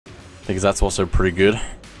because that's also pretty good.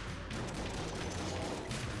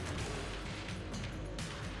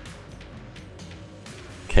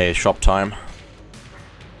 Okay, shop time.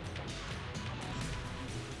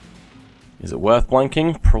 Is it worth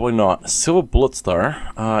blanking? Probably not. Silver bullets though.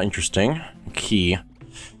 Interesting. Key.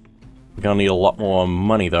 We're gonna need a lot more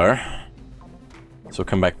money though. So we'll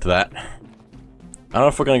come back to that. I don't know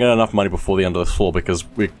if we're gonna get enough money before the end of this floor because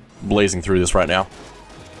we're blazing through this right now.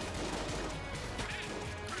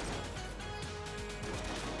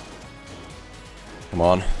 Come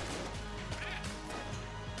on.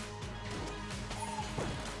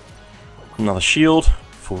 Another shield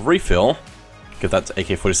for refill. Give that to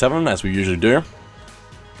AK-47 as we usually do.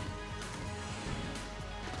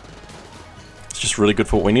 It's just really good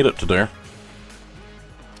for what we need it to do.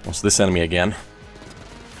 What's this enemy again?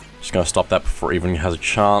 Just gonna stop that before it even has a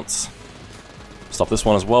chance. Stop this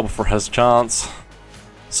one as well before it has a chance.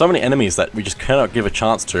 So many enemies that we just cannot give a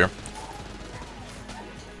chance to.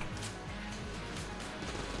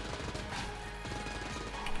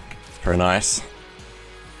 Very nice.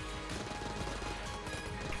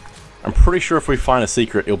 I'm pretty sure if we find a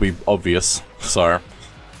secret, it'll be obvious, so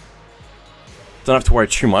don't have to worry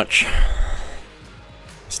too much.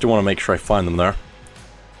 Still want to make sure I find them though,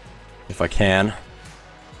 if I can.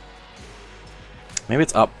 Maybe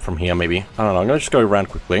it's up from here, maybe. I don't know, I'm gonna just go around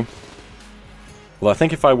quickly. Well, I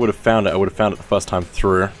think if I would have found it, I would have found it the first time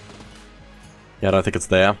through. Yeah, I don't think it's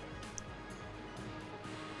there.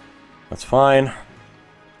 That's fine.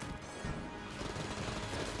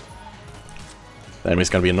 The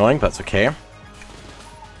enemy's gonna be annoying, but that's okay.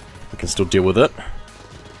 We can still deal with it.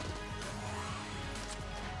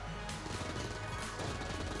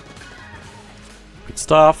 Good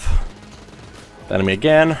stuff. The enemy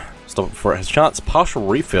again. Stop it before it has a chance. Partial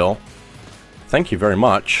refill. Thank you very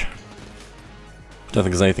much. Don't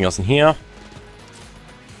think there's anything else in here.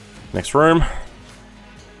 Next room.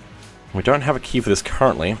 We don't have a key for this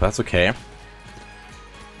currently, but that's okay.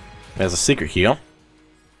 There's a secret here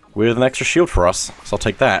with an extra shield for us, so I'll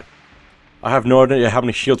take that. I have no idea how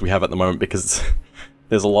many shields we have at the moment because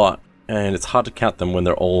there's a lot, and it's hard to count them when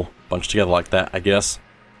they're all bunched together like that, I guess.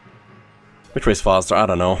 Which way's faster? I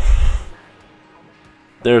don't know.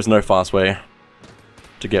 There's no fast way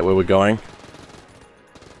to get where we're going.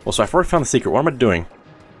 Also, I've already found the secret. What am I doing?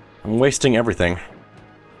 I'm wasting everything.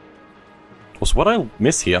 Also, what did I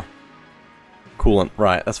miss here? Coolant.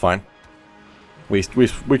 Right, that's fine. We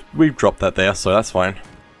dropped that there, so that's fine.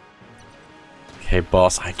 Okay,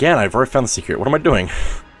 boss. Again, I've already found the secret. What am I doing?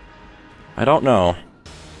 I don't know.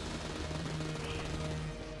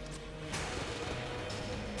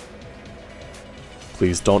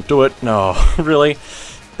 Please don't do it. No, really?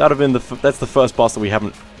 That would have been that's the first boss that we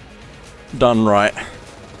haven't done right.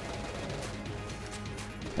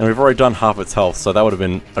 And we've already done half its health, so that would have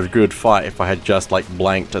been a good fight if I had just, like,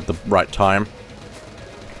 blanked at the right time.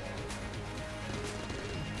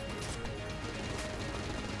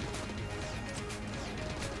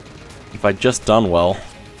 If I'd just done well,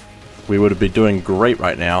 we would have been doing great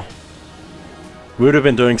right now. We would have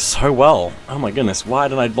been doing so well. Oh my goodness, why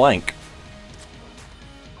didn't I blank?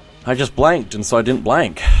 I just blanked, and so I didn't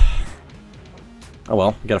blank. Oh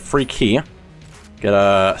well, we get a free key, get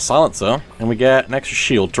a silencer, and we get an extra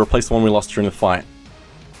shield to replace the one we lost during the fight.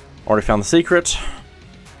 Already found the secret.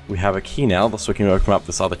 We have a key now, so we can open up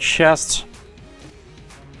this other chest.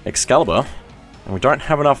 Excalibur. And we don't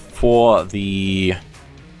have enough for the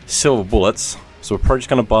silver bullets, so we're probably just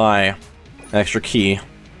going to buy an extra key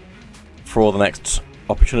for the next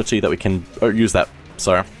opportunity that we can use that.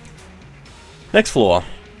 So, next floor.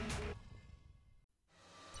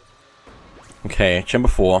 Okay, chamber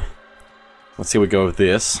 4. Let's see how we go with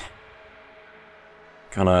this.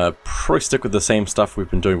 Gonna probably stick with the same stuff we've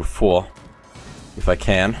been doing before, if I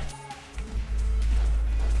can.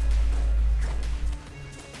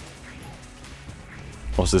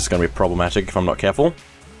 Also, this is gonna be problematic if I'm not careful.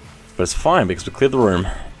 But it's fine, because we cleared the room.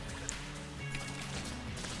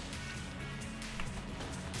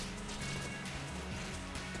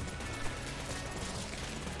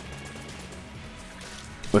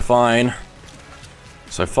 We're fine.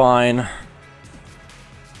 So fine.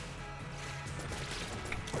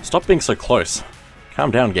 Stop being so close.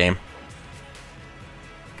 Calm down, game.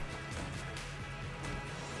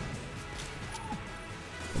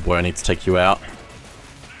 Boy, I need to take you out.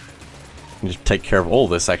 I need to take care of all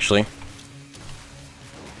this, actually.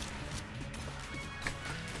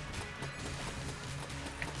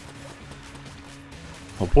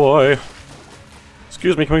 Oh boy.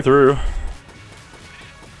 Excuse me coming through.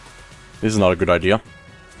 This is not a good idea.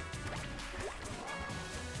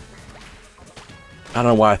 I don't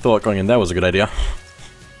know why I thought going in there was a good idea.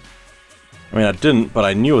 I mean, I didn't, but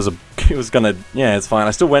I knew it was gonna... Yeah, it's fine.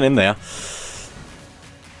 I still went in there.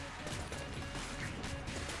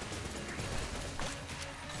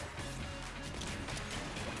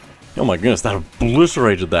 Oh my goodness, that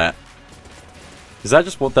obliterated that. Is that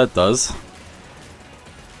just what that does?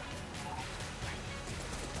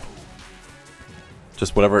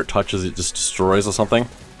 Just whatever it touches, it just destroys or something?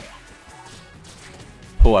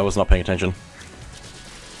 Oh, I was not paying attention.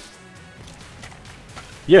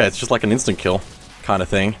 Yeah, it's just like an instant kill kind of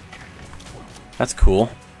thing. That's cool.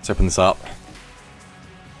 Let's open this up.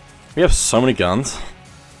 We have so many guns.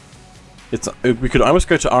 We could almost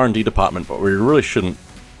go to R&D department, but we really shouldn't.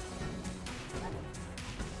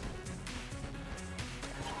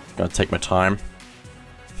 Gotta take my time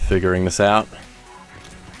figuring this out.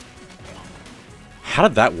 How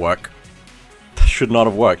did that work? That should not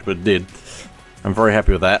have worked, but it did. I'm very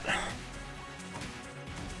happy with that.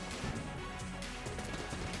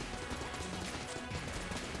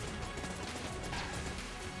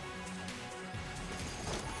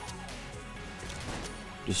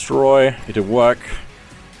 Destroy. It did work.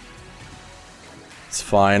 It's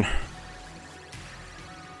fine.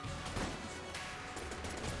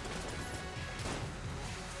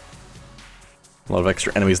 A lot of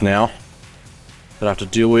extra enemies now that I have to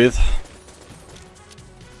deal with.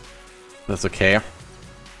 That's okay.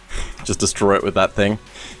 Just destroy it with that thing.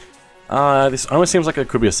 This almost seems like it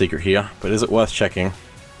could be a secret here, but is it worth checking?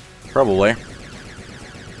 Probably.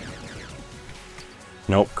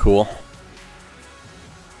 Nope, cool.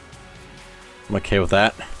 I'm okay with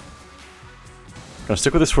that. Gonna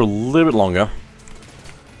stick with this for a little bit longer,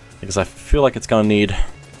 because I feel like it's gonna need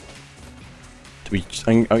to be... it's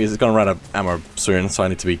gonna run out of ammo soon, so I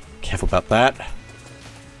need to be careful about that.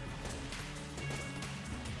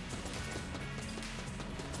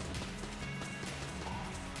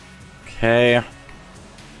 Okay.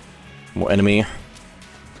 More enemy.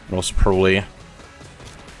 And also probably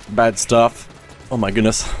bad stuff. Oh my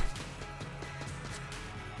goodness.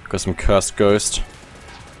 Got some cursed ghost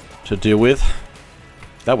to deal with.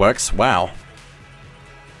 That works. Wow.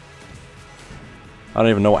 I don't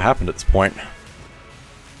even know what happened at this point.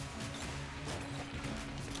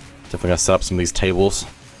 Definitely gonna set up some of these tables.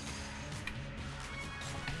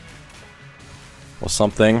 Or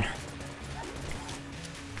something.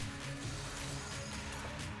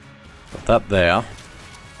 Got that there. I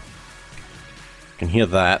can hear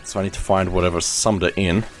that, so I need to find whatever summed it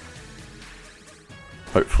in.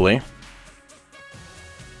 Hopefully.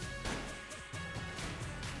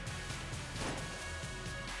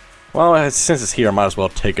 Well, since it's here, I might as well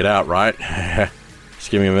take it out, right?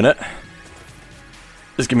 Just give me a minute.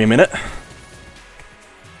 Just give me a minute.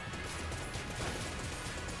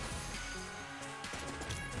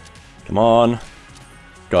 Come on.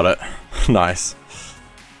 Got it. Nice.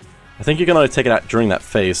 I think you're gonna take it out during that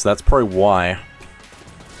phase, so that's probably why.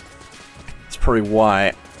 That's probably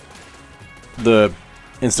why the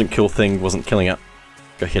instant kill thing wasn't killing it.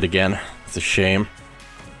 Got hit again. It's a shame.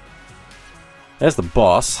 There's the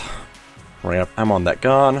boss. Running up ammo on that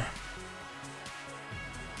gun.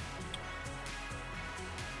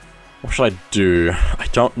 What should I do? I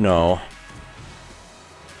don't know.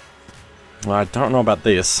 Well, I don't know about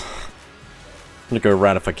this. I'm gonna go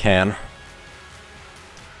around if I can.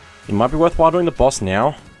 It might be worthwhile doing the boss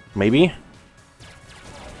now. Maybe?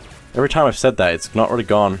 Every time I've said that, it's not really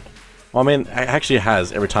gone. Well, I mean, actually it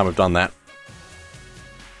has every time I've done that.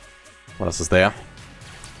 What else is there?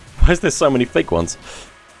 Why is there so many fake ones?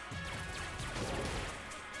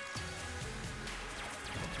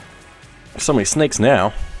 There's so many snakes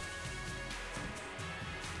now.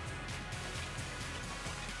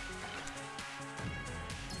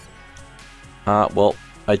 Well,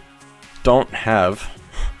 I don't have...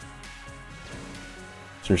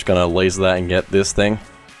 So I'm just gonna laser that and get this thing.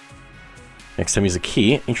 Next time use a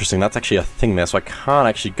key. Interesting, that's actually a thing there, so I can't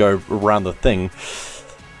actually go around the thing.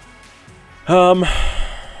 Let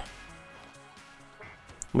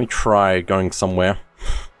me try going somewhere.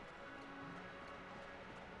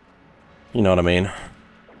 You know what I mean.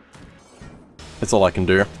 That's all I can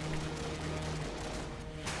do.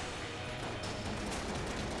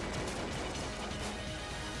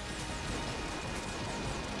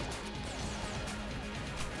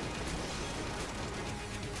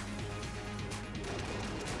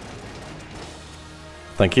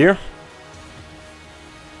 Thank you.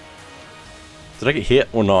 Did I get hit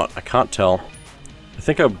or not? I can't tell. I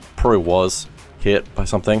think I probably was hit by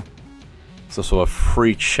something. So sort of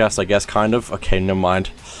free chest, I guess, kind of. Okay, never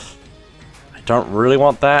mind. I don't really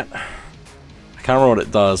want that. I can't remember what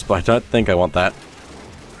it does, but I don't think I want that.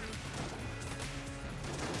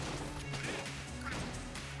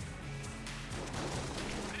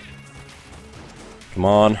 Come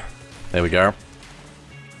on. There we go.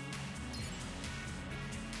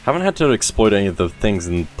 Haven't had to exploit any of the things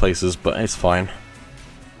in places, but it's fine.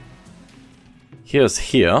 Here's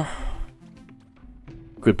here.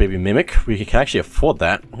 Good baby mimic. We can actually afford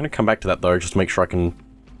that. I'm gonna come back to that though, just to make sure I can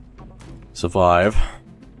survive.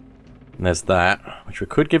 And there's that, which we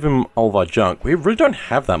could give him all of our junk. We really don't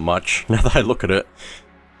have that much, now that I look at it.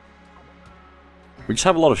 We just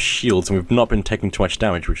have a lot of shields, and we've not been taking too much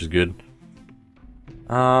damage, which is good.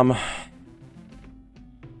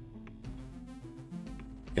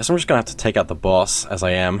 Guess I'm just gonna have to take out the boss, as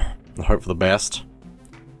I am, and hope for the best.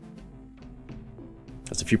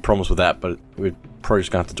 There's a few problems with that, but we're probably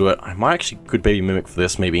just gonna have to do it. I might actually good baby mimic for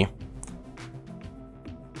this, maybe. I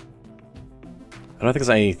don't think there's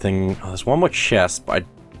anything... Oh, there's one more chest, but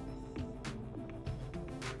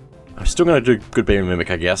I'm still gonna do good baby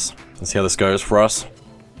mimic, I guess, and see how this goes for us.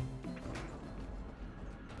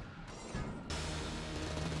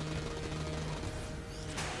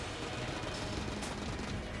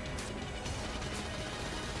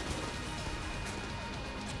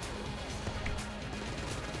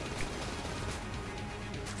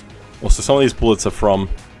 Also, some of these bullets are from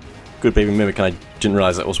good baby mimic, and I didn't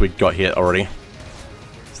realize that was we got hit already.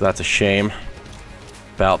 So that's a shame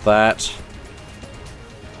about that.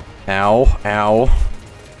 Ow, ow.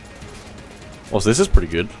 Also, this is pretty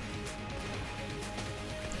good.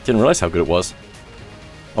 Didn't realize how good it was.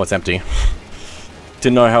 Oh, it's empty.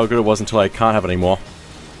 Didn't know how good it was until I can't have it anymore.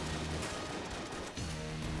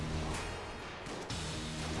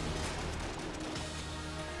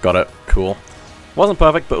 Got it. Cool. Wasn't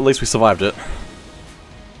perfect, but at least we survived it.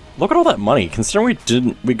 Look at all that money. Considering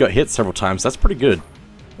we got hit several times, that's pretty good.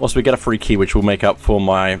 Also, we get a free key, which will make up for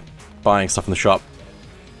my buying stuff in the shop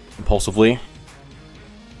impulsively.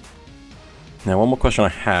 Now, one more question I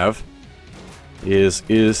have is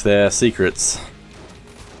there secrets?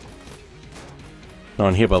 Not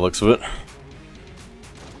in here by the looks of it.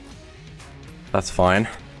 That's fine.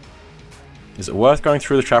 Is it worth going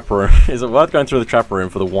through the trap room? Is it worth going through the trap room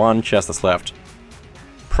for the one chest that's left?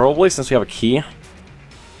 Probably, since we have a key.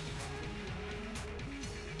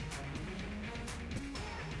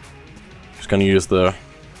 Just gonna use the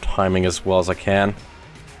timing as well as I can.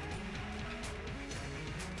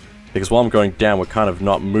 Because while I'm going down, we're kind of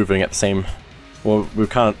not moving at the same... Well, we're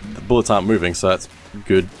kind of... The bullets aren't moving, so that's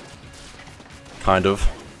good. Kind of.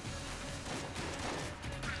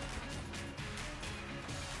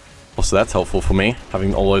 Also, that's helpful for me,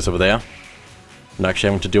 having all those over there. And actually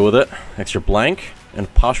having to deal with it. Extra blank.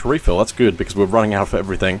 And partial refill, that's good, because we're running out of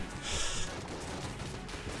everything.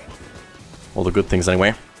 All the good things,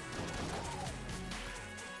 anyway.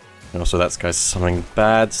 And also, that's guys something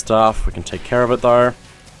bad stuff. We can take care of it, though.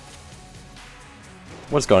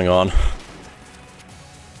 What's going on?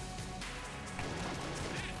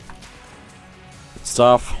 Good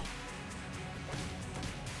stuff.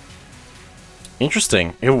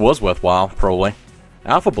 Interesting. It was worthwhile, probably.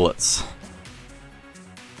 Alpha bullets.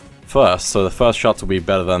 First, so the first shots will be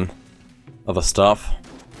better than other stuff.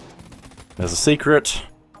 There's a secret.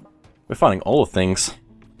 We're finding all the things.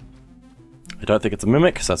 I don't think it's a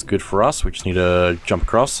mimic, so that's good for us. We just need to jump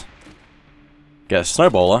across. Get a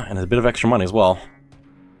snowballer, and a bit of extra money as well.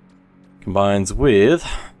 Combines with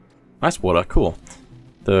ice water, cool.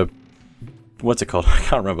 The... what's it called? I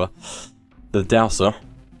can't remember. The dowser.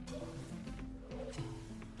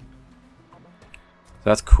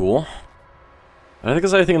 That's cool. I don't think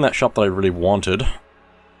there's anything in that shop that I really wanted. I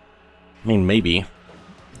mean, maybe.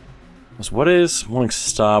 So what is Morning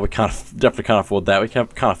Star? We definitely can't afford that. We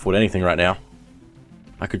can't afford anything right now.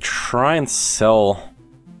 I could try and sell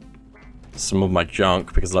some of my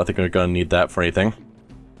junk, because I think I'm going to need that for anything.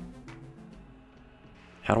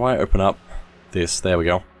 How do I open up this? There we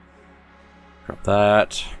go. Grab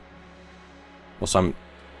that. Also,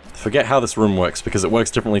 forget how this room works, because it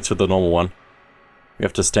works differently to the normal one. We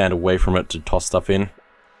have to stand away from it to toss stuff in. I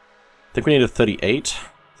think we need a 38. So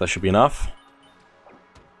that should be enough.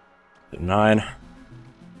 39.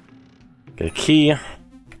 Get a key. And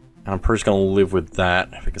I'm probably just going to live with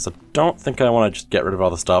that, because I don't think I want to just get rid of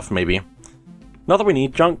other stuff, maybe. Not that we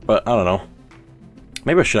need junk, but I don't know.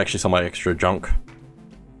 Maybe I should actually sell my extra junk.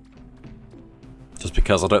 Just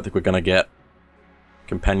because I don't think we're going to get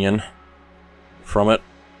companion from it.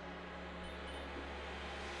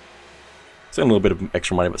 It's a little bit of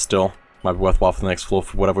extra money, but still might be worthwhile for the next floor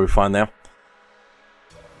for whatever we find there.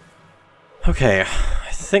 Okay,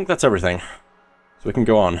 I think that's everything. So we can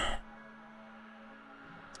go on.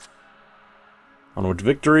 Onward to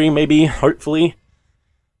victory, maybe, hopefully.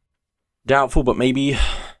 Doubtful, but maybe.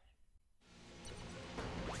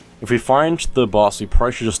 If we find the boss, we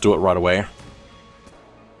probably should just do it right away.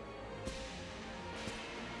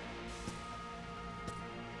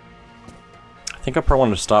 I think I probably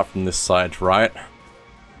wanted to start from this side, right?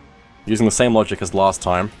 Using the same logic as last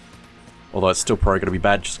time. Although it's still probably gonna be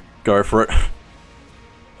bad, just go for it.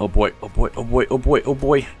 Oh boy, oh boy, oh boy, oh boy, oh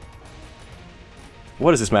boy.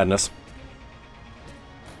 What is this madness?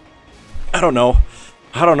 I don't know.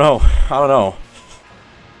 I don't know. I don't know.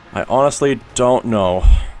 I honestly don't know.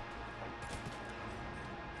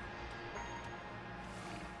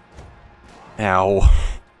 Ow.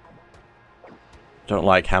 Don't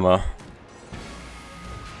like hammer.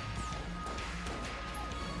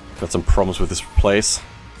 Got some problems with this place.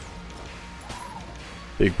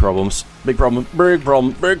 Big problems. Big problem. Big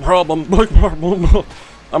problem. Big problem. Big problem.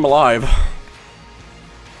 I'm alive.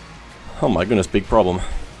 Oh my goodness, big problem.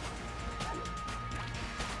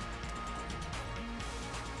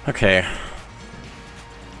 Okay.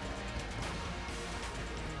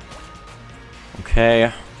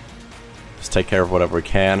 Okay. Let's take care of whatever we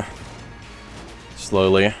can.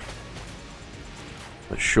 Slowly.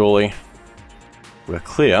 But surely. We're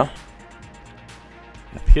clear.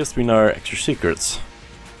 There appears to be no extra secrets.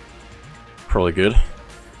 Probably good.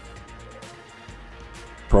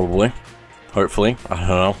 Probably. Hopefully. I don't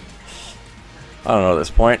know. I don't know at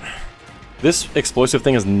this point. This explosive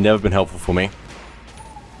thing has never been helpful for me.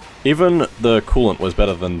 Even the coolant was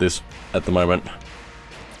better than this at the moment.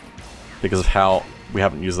 Because of how we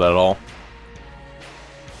haven't used that at all.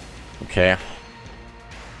 Okay.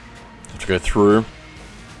 Have to go through.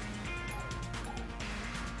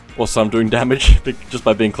 Also, I'm doing damage just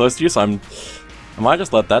by being close to you, so I might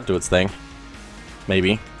just let that do its thing.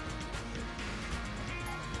 Maybe.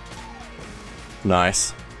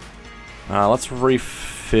 Nice. Let's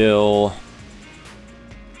refill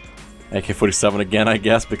AK-47 again, I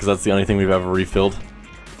guess, because that's the only thing we've ever refilled.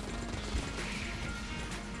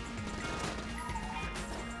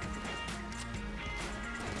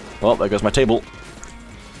 Well, there goes my table.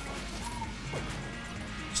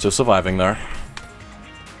 Still surviving, though.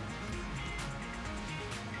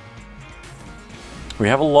 We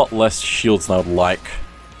have a lot less shields than I would like.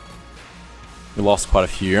 We lost quite a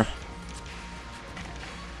few.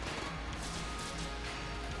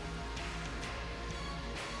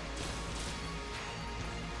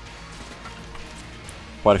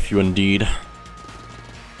 Quite a few indeed.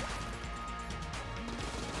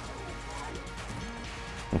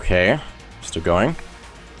 Okay, still going.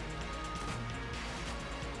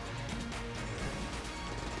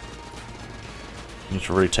 Need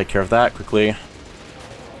to really take care of that quickly.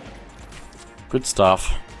 Good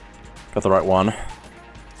stuff. Got the right one.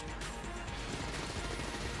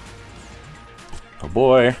 Oh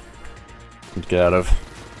boy. Need to get out of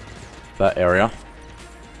that area.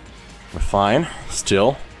 We're fine,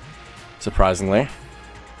 still. Surprisingly.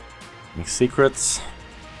 Any secrets?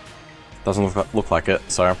 Doesn't look like it,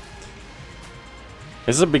 so...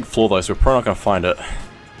 This is a big floor though, so we're probably not going to find it. I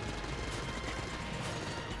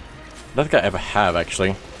don't think I ever have,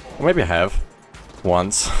 actually. Or maybe I have.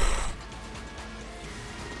 Once.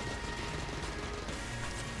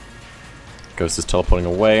 Ghost is teleporting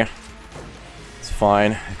away. It's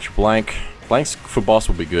fine. Extra blank. Blanks for boss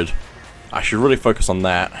will be good. I should really focus on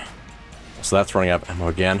that. So that's running out of ammo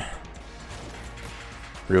again.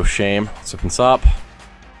 Real shame. Let's open this up.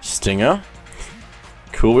 Stinger.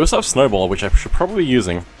 Cool. We also have Snowball, which I should probably be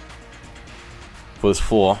using for this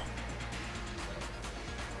floor.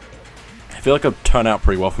 I feel like it would turn out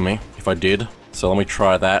pretty well for me if I did. So let me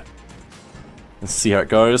try that and see how it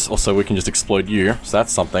goes. Also, we can just explode you, so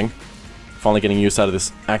that's something. Finally getting use out of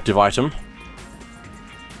this active item.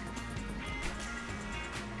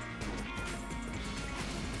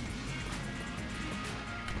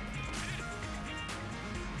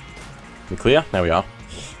 We clear? There we are.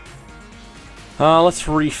 Let's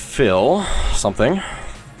refill something.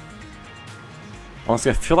 Honestly,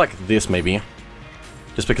 I feel like this maybe.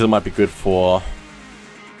 Just because it might be good for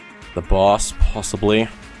the boss, possibly.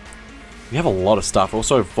 We have a lot of stuff.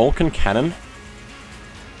 Also, Vulcan Cannon.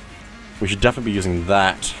 We should definitely be using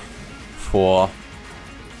that for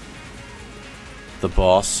the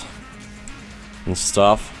boss and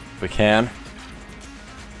stuff, if we can.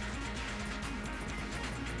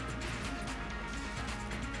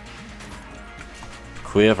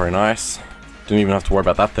 Clear, very nice. Didn't even have to worry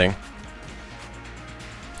about that thing.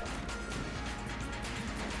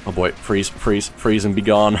 Oh boy, freeze, freeze, freeze and be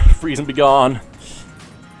gone. Freeze and be gone.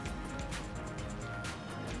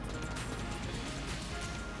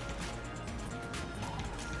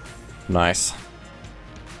 Nice.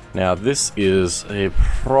 Now this is a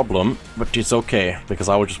problem, but it's okay, because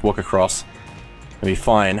I will just walk across and be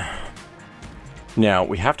fine. Now,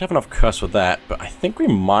 we have to have enough curse for that, but I think we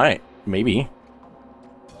might, maybe.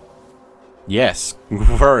 Yes,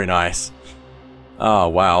 very nice. Oh,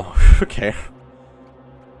 wow. Okay.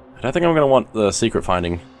 I don't think I'm going to want the secret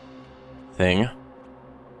finding thing.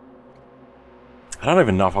 I don't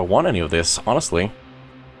even know if I want any of this, honestly.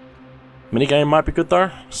 Minigame might be good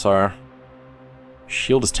though, so...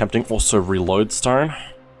 Shield is tempting. Also, reload stone.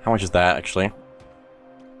 How much is that, actually?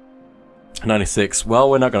 96.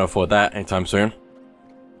 Well, we're not going to afford that anytime soon.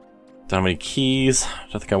 Don't have any keys.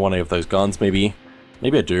 Don't think I want any of those guns, maybe.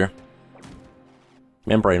 Maybe I do.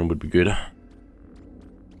 Membrane would be good. How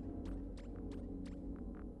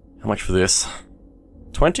much for this?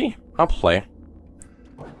 20? I'll play.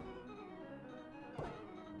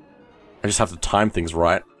 I just have to time things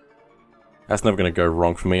right. That's never going to go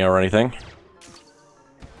wrong for me or anything.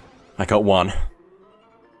 I got one.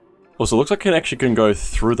 Also, it looks like I actually can go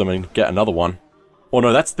through them and get another one. Oh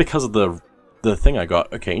no, that's because of the thing I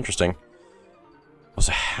got. Okay, interesting.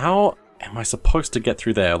 Also, how am I supposed to get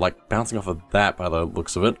through there? Like, bouncing off of that by the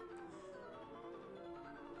looks of it.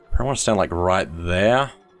 I want to stand, like, right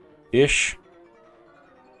there-ish.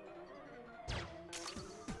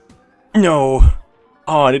 No!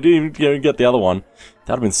 Oh, I didn't even get the other one.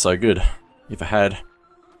 That would have been so good if I had.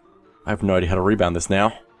 I have no idea how to rebound this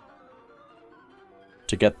now.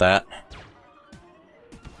 To get that.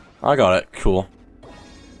 I got it. Cool.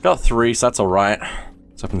 Got 3, so that's alright.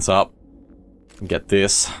 Let's open this up. And get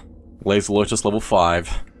this. Laser Lotus level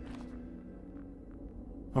 5.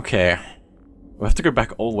 Okay. We have to go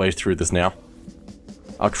back all the way through this now.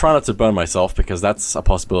 I'll try not to burn myself, because that's a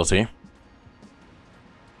possibility.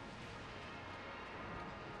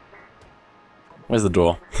 Where's the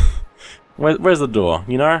door? Where's the door,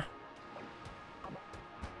 you know?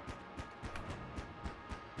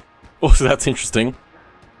 Also, that's interesting.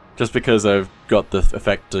 Just because I've got the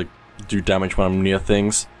effect to do damage when I'm near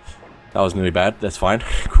things. That was really bad. That's fine.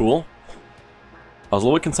 Cool. I was a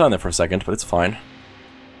little bit concerned there for a second, but it's fine.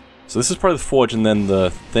 So this is probably the forge and then the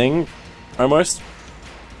thing, almost.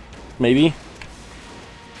 Maybe.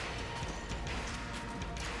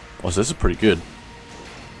 Oh, so this is pretty good.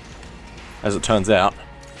 As it turns out.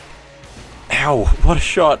 Ow! What a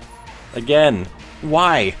shot! Again!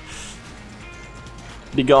 Why?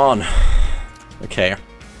 Be gone. Okay.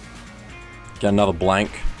 Get another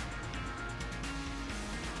blank.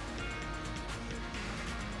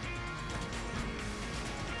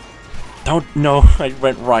 Don't, no, I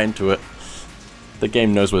went right into it. The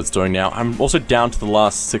game knows what it's doing now. I'm also down to the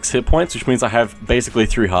last 6 hit points, which means I have basically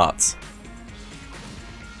 3 hearts.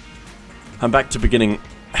 I'm back to beginning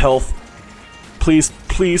health. Please,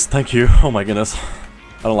 please, thank you. Oh my goodness.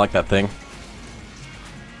 I don't like that thing.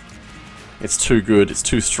 It's too good, it's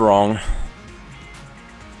too strong.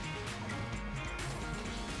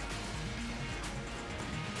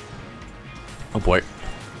 Oh boy.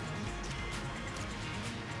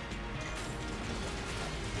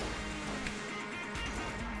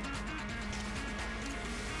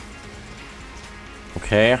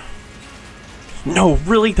 Okay. No,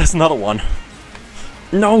 really? There's another one.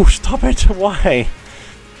 No, stop it! Why?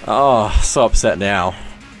 Oh, so upset now.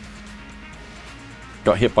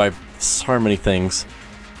 Got hit by so many things.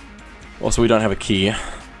 Also, we don't have a key.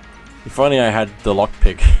 If only I had the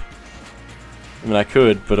lockpick. I mean, I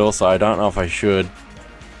could, but also I don't know if I should.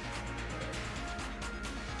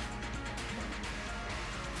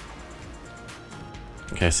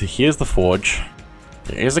 Okay, so here's the forge.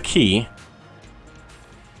 There is a key.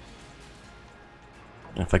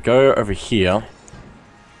 And if I go over here,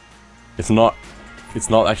 it's not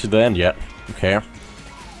actually the end yet. Okay. I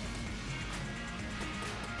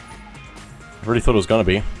really thought it was gonna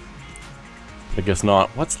be. But I guess not.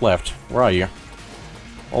 What's left? Where are you?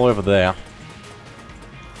 All over there.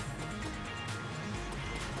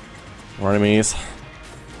 More enemies.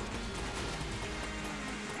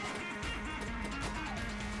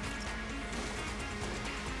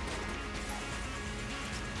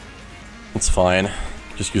 It's fine.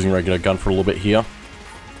 Just using regular gun for a little bit here.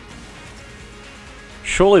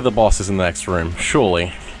 Surely the boss is in the next room.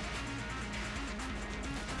 Surely.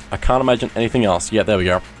 I can't imagine anything else. Yeah, there we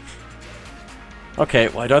go. Okay,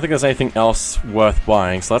 well I don't think there's anything else worth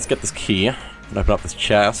buying, so let's get this key and open up this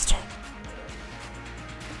chest.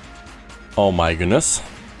 Oh my goodness.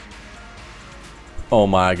 Oh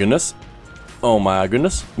my goodness. Oh my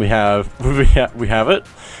goodness. We have it.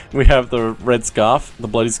 We have the red scarf, the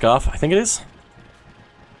bloody scarf, I think it is.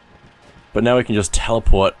 But now we can just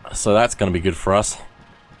teleport, so that's gonna be good for us.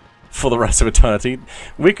 For the rest of eternity.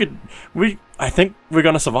 I think we're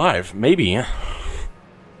gonna survive, maybe. As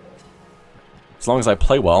long as I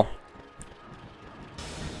play well.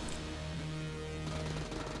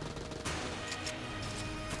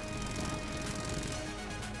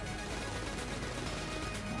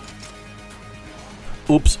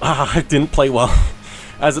 Oops, I didn't play well.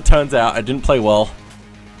 As it turns out, I didn't play well.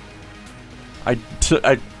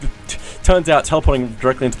 Turns out teleporting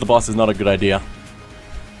directly into the boss is not a good idea.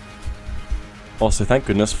 Also, thank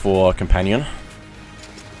goodness for Companion.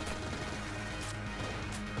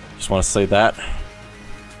 Just want to say that.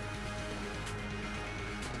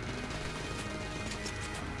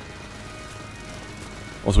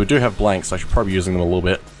 Also, we do have blanks, so I should probably be using them a little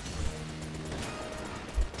bit.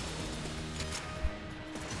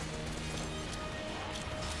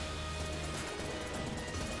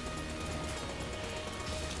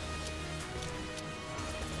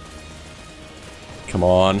 Come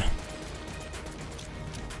on.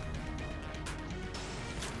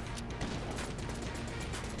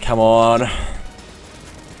 Come on.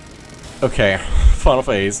 Okay, final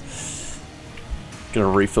phase. Gonna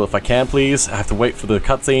refill if I can, please. I have to wait for the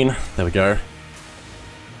cutscene. There we go.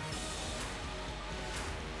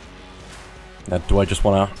 Now, do I just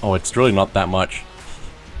wanna... Oh, it's really not that much.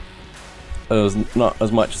 It was not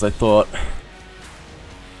as much as I thought.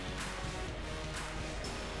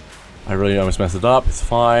 I really almost messed it up. It's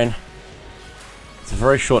fine. It's a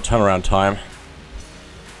very short turnaround time.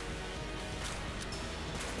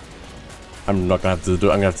 I'm not gonna have to do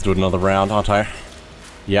it. I'm gonna have to do another round, aren't I?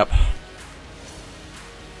 Yep.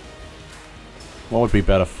 What would be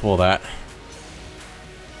better for that?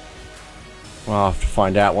 Well, I'll have to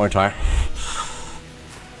find out, won't I?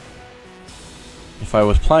 If I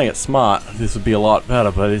was playing it smart, this would be a lot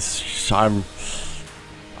better, but it's... I'm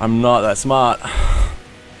not that smart.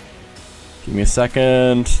 Give me a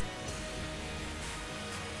second.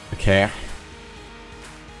 Okay.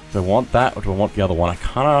 Do I want that, or do I want the other one?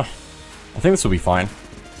 I think this will be fine.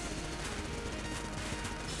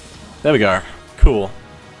 There we go. Cool.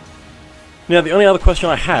 Now, the only other question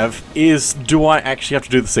I have is, do I actually have to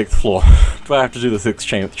do the 6th floor? Do I have to do the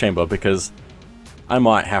 6th chamber? Because I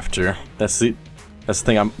might have to. That's the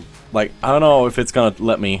thing. I'm like, I don't know if it's gonna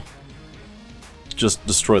let me just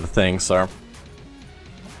destroy the thing, so...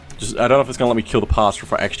 I don't know if it's gonna let me kill the past or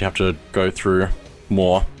if I actually have to go through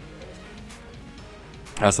more.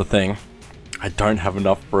 That's the thing. I don't have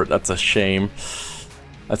enough for it. That's a shame.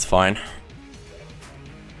 That's fine.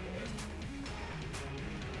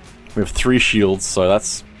 We have 3 shields, so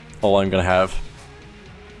that's all I'm gonna have.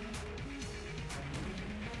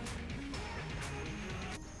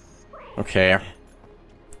 Okay.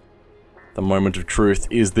 The moment of truth.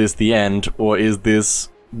 Is this the end, or is this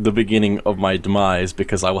the beginning of my demise?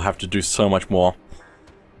 Because I will have to do so much more.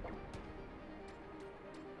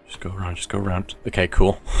 Just go around, just go around. Okay,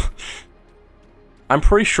 cool. I'm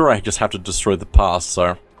pretty sure I just have to destroy the past,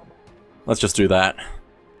 so let's just do that.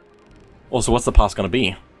 Also, what's the past gonna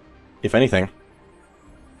be? If anything.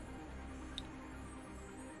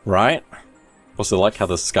 Right? Also, I like how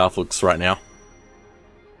the scarf looks right now.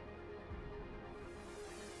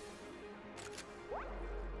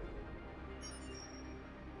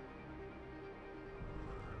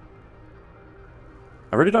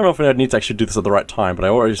 I really don't know if I need to actually do this at the right time, but I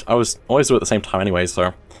always do it at the same time anyway,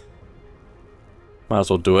 so might as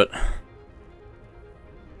well do it.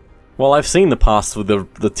 Well, I've seen the past with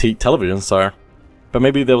the television, so... But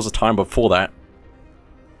maybe there was a time before that.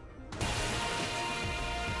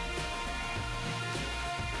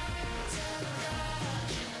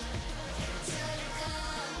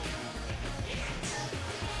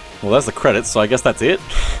 Well, there's the credits, so I guess that's it.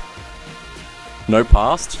 No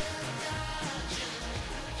past.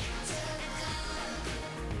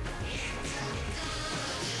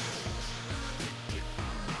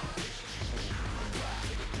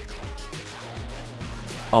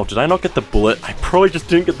 Oh, did I not get the bullet? I probably just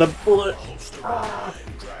didn't get the bullet.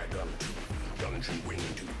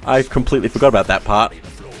 I completely forgot about that part.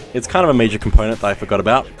 It's kind of a major component that I forgot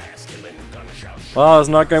about. Well, it's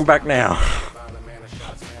not going back now.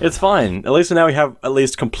 It's fine. At least now we have at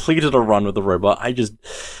least completed a run with the robot.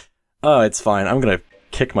 Oh, it's fine. I'm gonna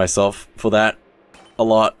kick myself for that a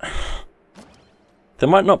lot. There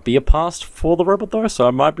might not be a past for the robot though, so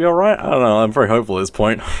I might be alright. I don't know. I'm very hopeful at this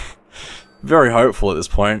point. Very hopeful at this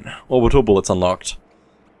point. Orbital bullets unlocked.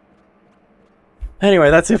 Anyway,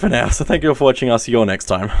 that's it for now, so thank you all for watching. I'll see you all next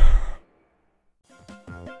time.